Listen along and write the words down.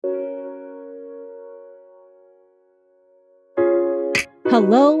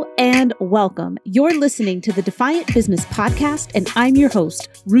Hello and welcome. You're listening to the Defiant Business Podcast, and I'm your host,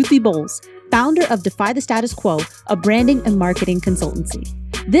 Ruthie Bowles, founder of Defy the Status Quo, a branding and marketing consultancy.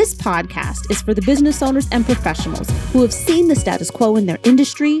 This podcast is for the business owners and professionals who have seen the status quo in their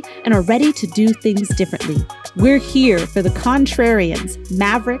industry and are ready to do things differently. We're here for the contrarians,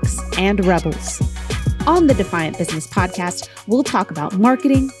 mavericks, and rebels. On the Defiant Business Podcast, we'll talk about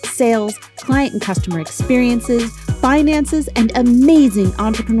marketing, sales, client and customer experiences, finances, and amazing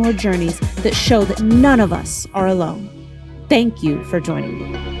entrepreneur journeys that show that none of us are alone. Thank you for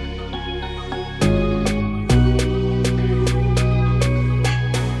joining me.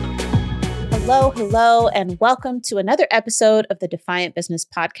 Hello, and welcome to another episode of the Defiant Business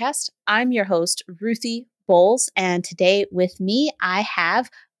Podcast. I'm your host, Ruthie Bowles, and today with me, I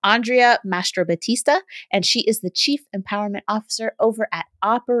have Andrea Mastrobattista, and she is the Chief Empowerment Officer over at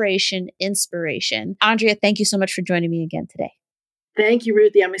Operation Inspiration. Andrea, thank you so much for joining me again today. Thank you,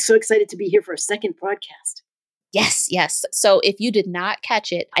 Ruthie. I'm so excited to be here for a second podcast. Yes. So if you did not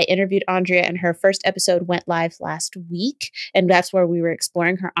catch it, I interviewed Andrea and her first episode went live last week. And that's where we were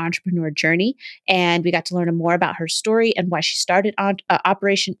exploring her entrepreneur journey. And we got to learn more about her story and why she started on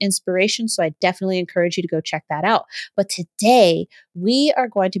Operation Inspiration. So I definitely encourage you to go check that out. But today we are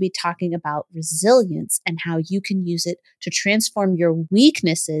going to be talking about resilience and how you can use it to transform your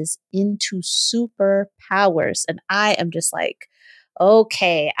weaknesses into superpowers. And I am just like,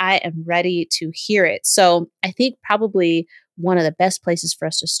 okay, I am ready to hear it. So I think probably one of the best places for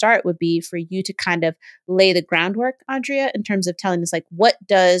us to start would be for you to kind of lay the groundwork, Andrea, in terms of telling us, like, what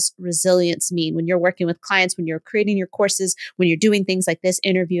does resilience mean when you're working with clients, when you're creating your courses, when you're doing things like this,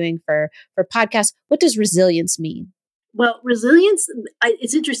 interviewing for podcasts? What does resilience mean? Well, resilience,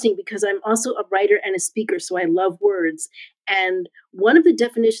 it's interesting because I'm also a writer and a speaker, so I love words. And one of the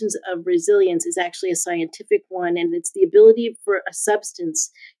definitions of resilience is actually a scientific one, and it's the ability for a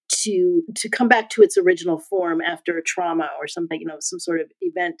substance to come back to its original form after a trauma or something, some sort of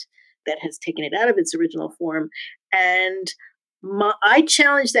event that has taken it out of its original form. And I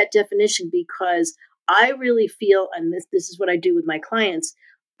challenge that definition because I really feel, and this is what I do with my clients,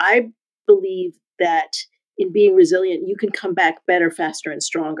 I believe that in being resilient, you can come back better, faster, and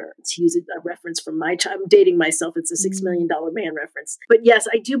stronger. To use a reference from my time, I'm dating myself. It's a $6 Million Man reference. But yes,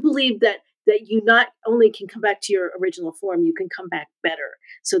 I do believe that you not only can come back to your original form, you can come back better.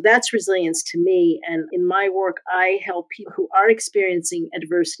 So that's resilience to me. And in my work, I help people who are experiencing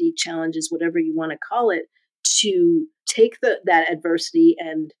adversity, challenges, whatever you want to call it, to take that adversity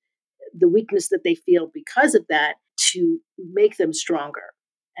and the weakness that they feel because of that to make them stronger.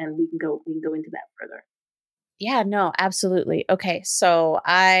 And we can go into that further. Yeah, no, absolutely. Okay. So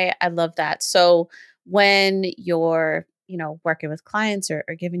I love that. So when you're, working with clients or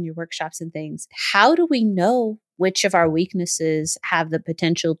giving your workshops and things, how do we know which of our weaknesses have the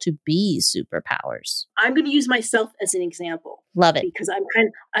potential to be superpowers? I'm going to use myself as an example. Love it. Because I'm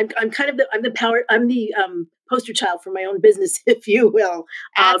the poster child for my own business, if you will.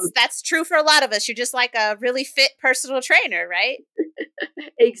 That's true for a lot of us. You're just like a really fit personal trainer, right?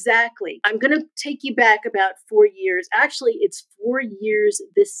 Exactly. I'm going to take you back about 4 years. Actually, it's 4 years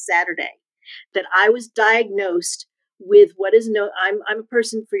this Saturday that I was diagnosed with what is known. I'm a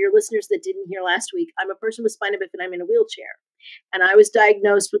person, for your listeners that didn't hear last week, I'm a person with spina bifida. I'm in a wheelchair. And I was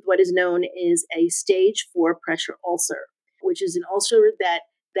diagnosed with what is known as a stage 4 pressure ulcer, which is an ulcer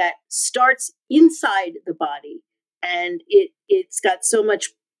that starts inside the body. And it's got so much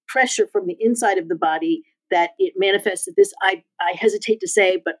pressure from the inside of the body that it manifests at this, I hesitate to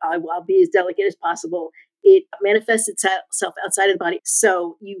say, but I'll be as delicate as possible. It manifests itself outside of the body.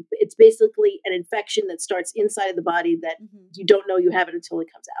 So it's basically an infection that starts inside of the body that you don't know you have it until it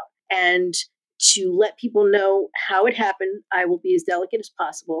comes out. And to let people know how it happened, I will be as delicate as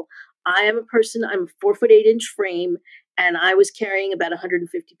possible. I'm a 4 foot 8 inch frame, and I was carrying about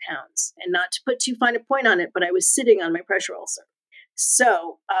 150 pounds. And not to put too fine a point on it, but I was sitting on my pressure ulcer.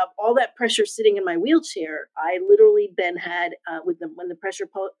 So all that pressure sitting in my wheelchair, I literally then had, when the pressure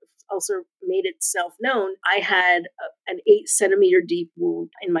ulcer made itself known, I had an 8 centimeter deep wound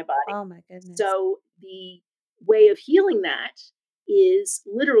in my body. Oh my goodness. So the way of healing that is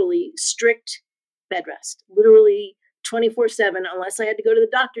literally strict bed rest, literally 24/7, unless I had to go to the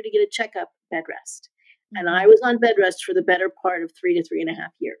doctor to get a checkup, bed rest. And I was on bed rest for the better part of 3 to 3.5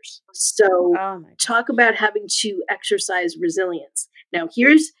 years. So talk about having to exercise resilience. Now,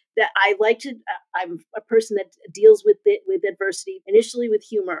 here's that I'm a person that deals with adversity, initially with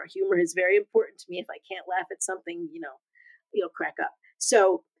humor. Humor is very important to me. If I can't laugh at something, you'll crack up.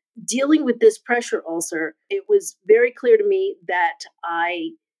 So dealing with this pressure ulcer, it was very clear to me that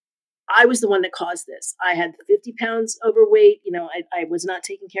I I was the one that caused this. I had 50 pounds overweight. I was not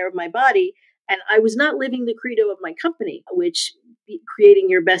taking care of my body, and I was not living the credo of my company, which creating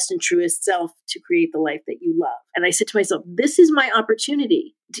your best and truest self to create the life that you love. And I said to myself, this is my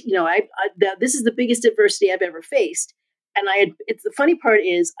opportunity. This is the biggest adversity I've ever faced. And it's the funny part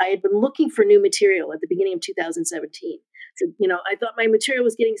is I had been looking for new material at the beginning of 2017. So, I thought my material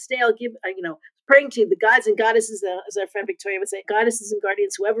was getting stale. Praying to the gods and goddesses, as our friend Victoria would say, goddesses and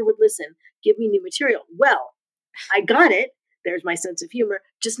guardians, whoever would listen, give me new material. Well, I got it. There's my sense of humor,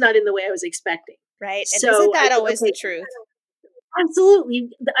 just not in the way I was expecting. Right. And So isn't I that said, always the okay, truth?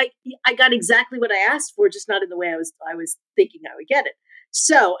 absolutely. I got exactly what I asked for, just not in the way I was thinking I would get it.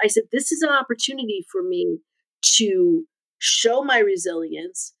 So I said, this is an opportunity for me to show my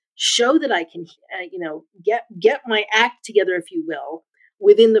resilience, show that I can, get my act together, if you will.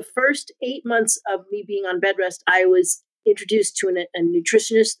 Within the first 8 months of me being on bed rest, I was introduced to a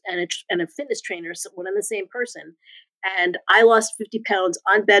nutritionist and a fitness trainer, one and the same person. And I lost 50 pounds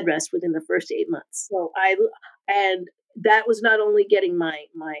on bed rest within the first 8 months. And that was not only getting my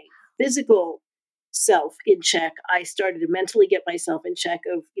physical self in check. I started to mentally get myself in check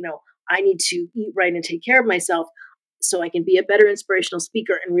of, I need to eat right and take care of myself so I can be a better inspirational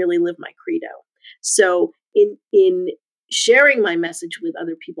speaker and really live my credo. So in sharing my message with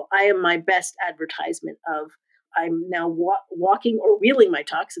other people, I am my best advertisement of I'm now walking or wheeling my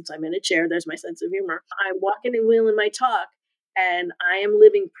talk, since I'm in a chair. There's my sense of humor. I'm walking and wheeling my talk, and I am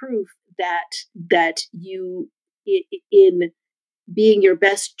living proof that you in being your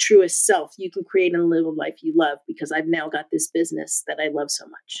best, truest self, you can create and live a life you love, because I've now got this business that I love so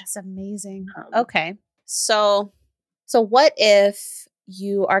much. That's amazing. Um, Okay. So what if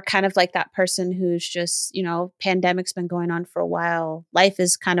you are kind of like that person who's just, pandemic's been going on for a while. Life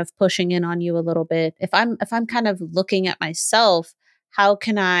is kind of pushing in on you a little bit. If I'm kind of looking at myself, how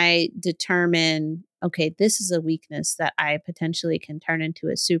can I determine, okay, this is a weakness that I potentially can turn into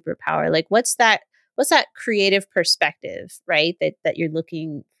a superpower? Like what's that creative perspective, right? That you're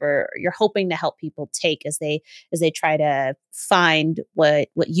hoping to help people take as they try to find what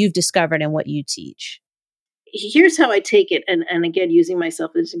you've discovered and what you teach. Here's how I take it. And again, using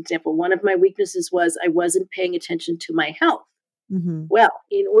myself as an example, one of my weaknesses was I wasn't paying attention to my health. Mhm. Well,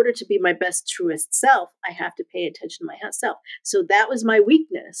 in order to be my best, truest self, I have to pay attention to my self. So that was my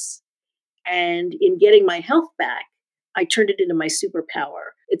weakness. And in getting my health back, I turned it into my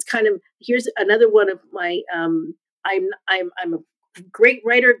superpower. It's kind of here's another one of my I'm a great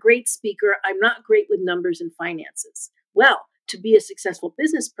writer, great speaker. I'm not great with numbers and finances. Well, to be a successful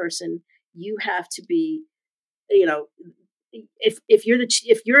business person, you have to be, you know, if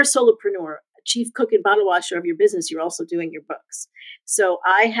you're a solopreneur, a chief cook and bottle washer of your business, you're also doing your books. So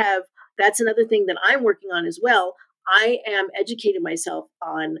that's another thing that I'm working on as well. I am educating myself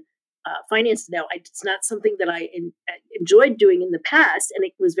on finance now. It's not something that enjoyed doing in the past, and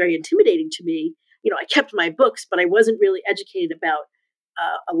it was very intimidating to me. I kept my books, but I wasn't really educated about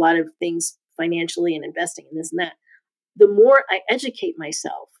a lot of things financially and investing and this and that. The more I educate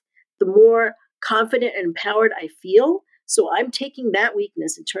myself, the more confident and empowered I feel. So I'm taking that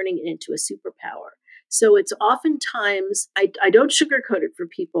weakness and turning it into a superpower. So it's oftentimes I don't sugarcoat it for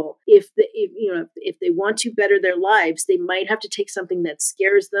people. If they want to better their lives, they might have to take something that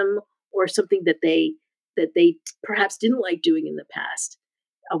scares them, or something that they perhaps didn't like doing in the past,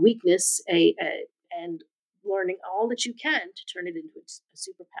 a weakness, and learning all that you can to turn it into a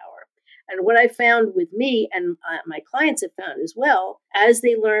superpower. And what I found with me, and my clients have found as well, as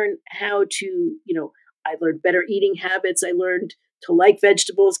they learn how to, I learned better eating habits. I learned to like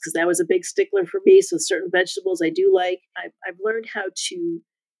vegetables, because that was a big stickler for me. So certain vegetables I do like. I've learned how to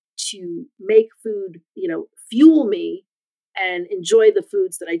make food, fuel me and enjoy the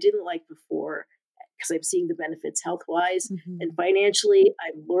foods that I didn't like before, because I'm seeing the benefits health wise and Mhm. financially.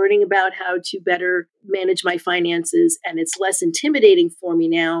 I'm learning about how to better manage my finances, and it's less intimidating for me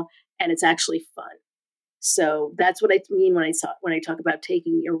now, and it's actually fun. So that's what I mean when I talk about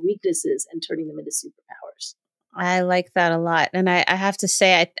taking your weaknesses and turning them into superpowers. I like that a lot. And I have to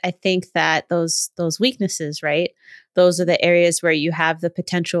say, I think that those weaknesses, right? Those are the areas where you have the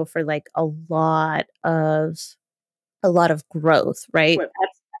potential for like a lot of growth, right? Well,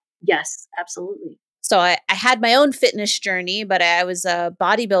 yes, absolutely. So I had my own fitness journey, but I was a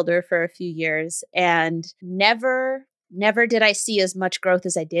bodybuilder for a few years and never did I see as much growth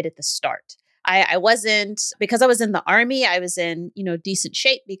as I did at the start. I wasn't, because I was in the army, I was in, decent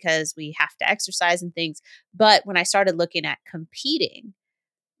shape because we have to exercise and things. But when I started looking at competing,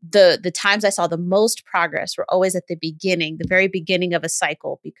 the times I saw the most progress were always at the beginning, the very beginning of a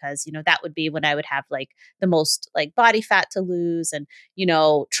cycle, because, that would be when I would have like the most like body fat to lose and,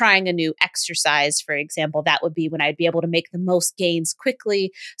 trying a new exercise, for example, that would be when I'd be able to make the most gains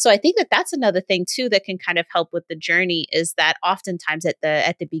quickly. So I think that that's another thing too that can kind of help with the journey, is that oftentimes at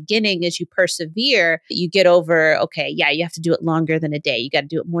the beginning, as you persevere, you get over, okay, yeah, you have to do it longer than a day. You got to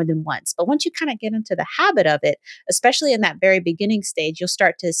do it more than once. But once you kind of get into the habit of it, especially in that very beginning stage, you'll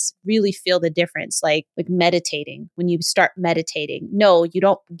start to really feel the difference. Like meditating, when you start meditating, no, you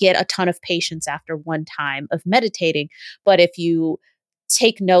don't get a ton of patience after one time of meditating. But if you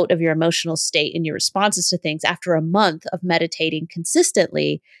take note of your emotional state and your responses to things after a month of meditating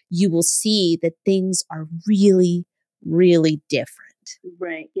consistently, you will see that things are really, really different.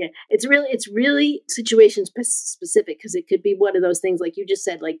 Right. Yeah. It's really situation specific, because it could be one of those things like you just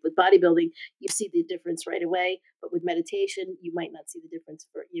said, like with bodybuilding, you see the difference right away, but with meditation, you might not see the difference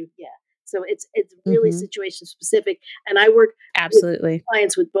for you. Yeah. So it's really Hmm. situation specific, and I work with Absolutely.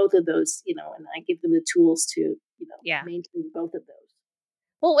 clients with both of those, and I give them the tools to, Yeah. maintain both of those.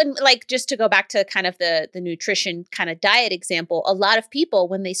 Well, when like just to go back to kind of the nutrition kind of diet example, a lot of people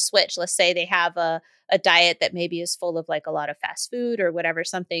when they switch, let's say they have a diet that maybe is full of like a lot of fast food or whatever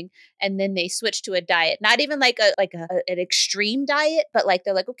something, and then they switch to a diet, not even like an extreme diet, but like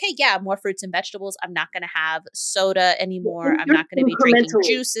they're like, okay, yeah, more fruits and vegetables. I'm not going to have soda anymore. I'm not going to be drinking Incrementally.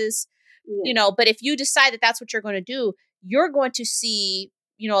 juices. Yeah. But if you decide that that's what you're going to do, you're going to see,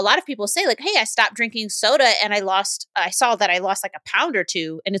 a lot of people say like, hey, I stopped drinking soda and I saw that I lost like a pound or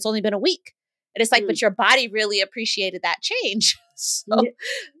two and it's only been a week. And it's like, Mm. but your body really appreciated that change. so Yeah.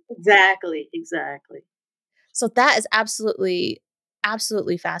 Exactly. Exactly. so that is absolutely,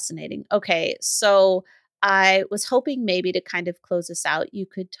 absolutely fascinating. Okay. So I was hoping maybe to kind of close this out, you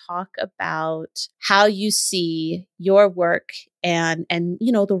could talk about how you see your work and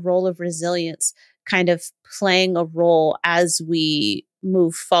the role of resilience kind of playing a role as we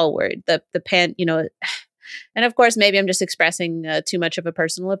move forward. And of course, maybe I'm just expressing too much of a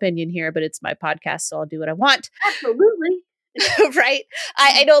personal opinion here, but it's my podcast, so I'll do what I want. Absolutely. Right?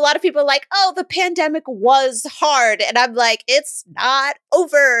 I know a lot of people are like, oh, the pandemic was hard. And I'm like, it's not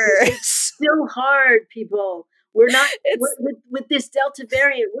over. It's still hard, people. We're not it's with this Delta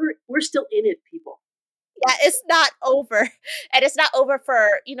variant. We're still in it, people. Yeah, it's not over. And it's not over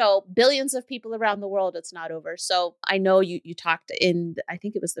for, billions of people around the world. It's not over. So I know you talked in, I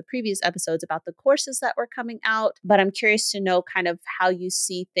think it was the previous episodes about the courses that were coming out, but I'm curious to know kind of how you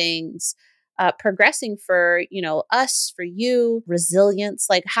see things progressing for, us, for you, resilience.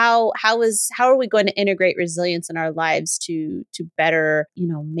 Like how are we going to integrate resilience in our lives to better,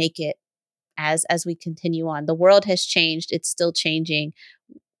 make it as we continue on? The world has changed. It's still changing.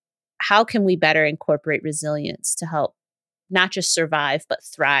 How can we better incorporate resilience to help not just survive, but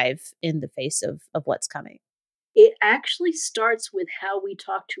thrive in the face of what's coming? It actually starts with how we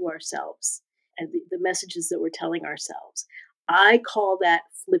talk to ourselves and the messages that we're telling ourselves. I call that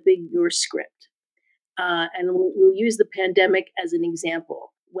flipping your script. And we'll use the pandemic as an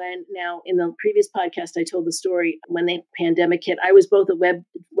example. When now in the previous podcast, I told the story when the pandemic hit. I was both a web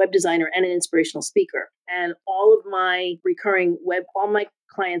designer and an inspirational speaker, and all my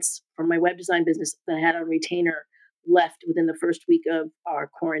clients from my web design business that I had on retainer left within the first week of our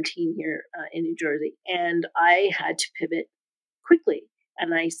quarantine here in New Jersey, and I had to pivot quickly.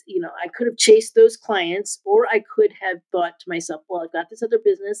 And I could have chased those clients, or I could have thought to myself, well, I've got this other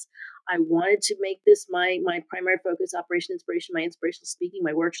business. I wanted to make this my primary focus, operation inspiration, my inspirational speaking,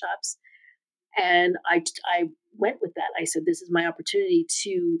 my workshops. And I went with that. I said, this is my opportunity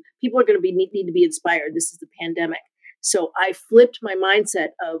to, people are going to need to be inspired. This is the pandemic. So I flipped my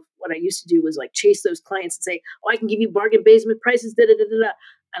mindset of what I used to do was like chase those clients and say, oh, I can give you bargain basement prices, da da da da da.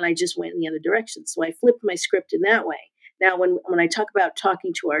 And I just went in the other direction. So I flipped my script in that way. Now, when I talk about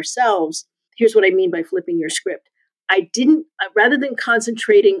talking to ourselves, here's what I mean by flipping your script. I didn't, rather than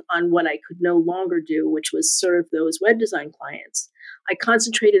concentrating on what I could no longer do, which was serve those web design clients, I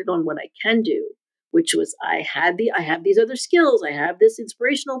concentrated on what I can do, which was I have these other skills. I have this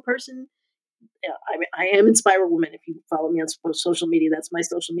inspirational person. I am Inspire Woman. If you follow me on social media, that's my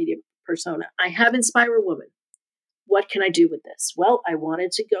social media persona. I have Inspire Woman. What can I do with this? Well, I wanted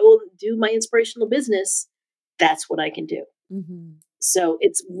to go do my inspirational business. That's what I can do. Mm-hmm. So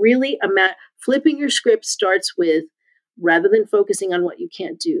it's really flipping your script starts with, rather than focusing on what you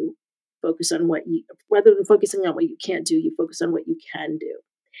can't do, rather than focusing on what you can't do, you focus on what you can do.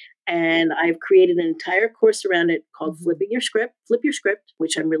 And I've created an entire course around it called Mm-hmm. Flip Your Script,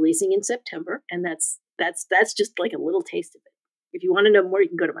 which I'm releasing in September. And that's just like a little taste of it. If you want to know more, you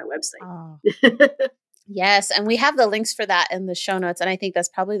can go to my Oh, website. Yes, and we have the links for that in the show notes, and I think that's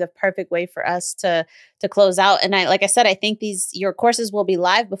probably the perfect way for us to close out. And like I said, I think your courses will be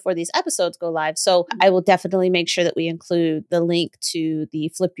live before these episodes go live. So I will definitely make sure that we include the link to the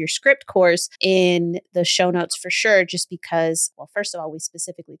Flip Your Script course in the show notes for sure, just because, well, first of all, we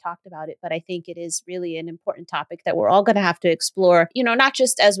specifically talked about it, but I think it is really an important topic that we're all going to have to explore, not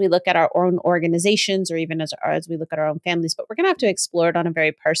just as we look at our own organizations or even as we look at our own families, but we're going to have to explore it on a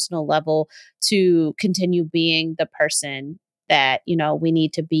very personal level to continue being the person that we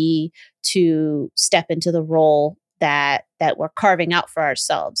need to be to step into the role that we're carving out for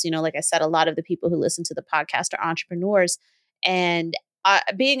ourselves. Like I said, a lot of the people who listen to the podcast are entrepreneurs, and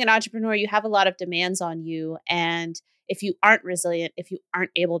being an entrepreneur, you have a lot of demands on you. And if you aren't resilient, if you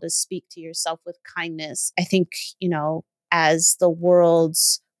aren't able to speak to yourself with kindness, I think, as the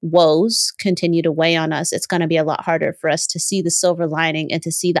world's woes continue to weigh on us, it's going to be a lot harder for us to see the silver lining and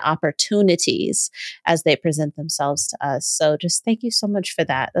to see the opportunities as they present themselves to us. So just thank you so much for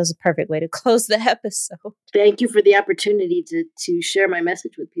that. That was a perfect way to close the episode. Thank you for the opportunity to share my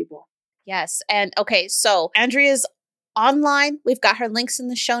message with people. Yes. And okay, so Andrea's online. We've got her links in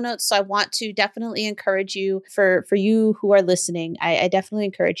the show notes. So I want to definitely encourage you, for you who are listening, I definitely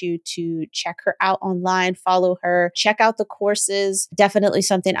encourage you to check her out online, follow her, check out the courses. Definitely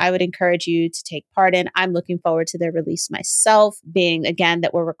something I would encourage you to take part in. I'm looking forward to their release myself, being again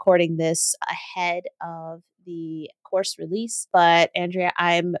that we're recording this ahead of the course release. But Andrea,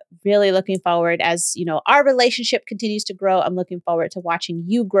 I'm really looking forward, as our relationship continues to grow. I'm looking forward to watching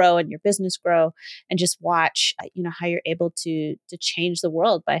you grow and your business grow, and just watch how you're able to change the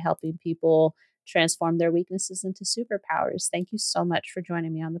world by helping people transform their weaknesses into superpowers. Thank you so much for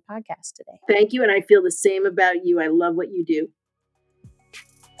joining me on the podcast today. Thank you, and I feel the same about you. I love what you do.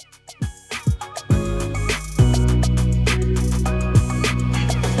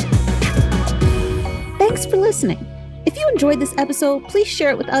 Thanks for listening. If you enjoyed this episode, please share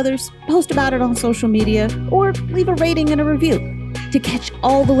it with others, post about it on social media, or leave a rating and a review. To catch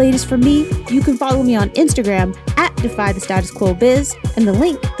all the latest from me, you can follow me on Instagram at Defy the Status Quo Biz, and the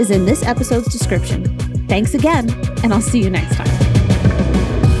link is in this episode's description. Thanks again, and I'll see you next time.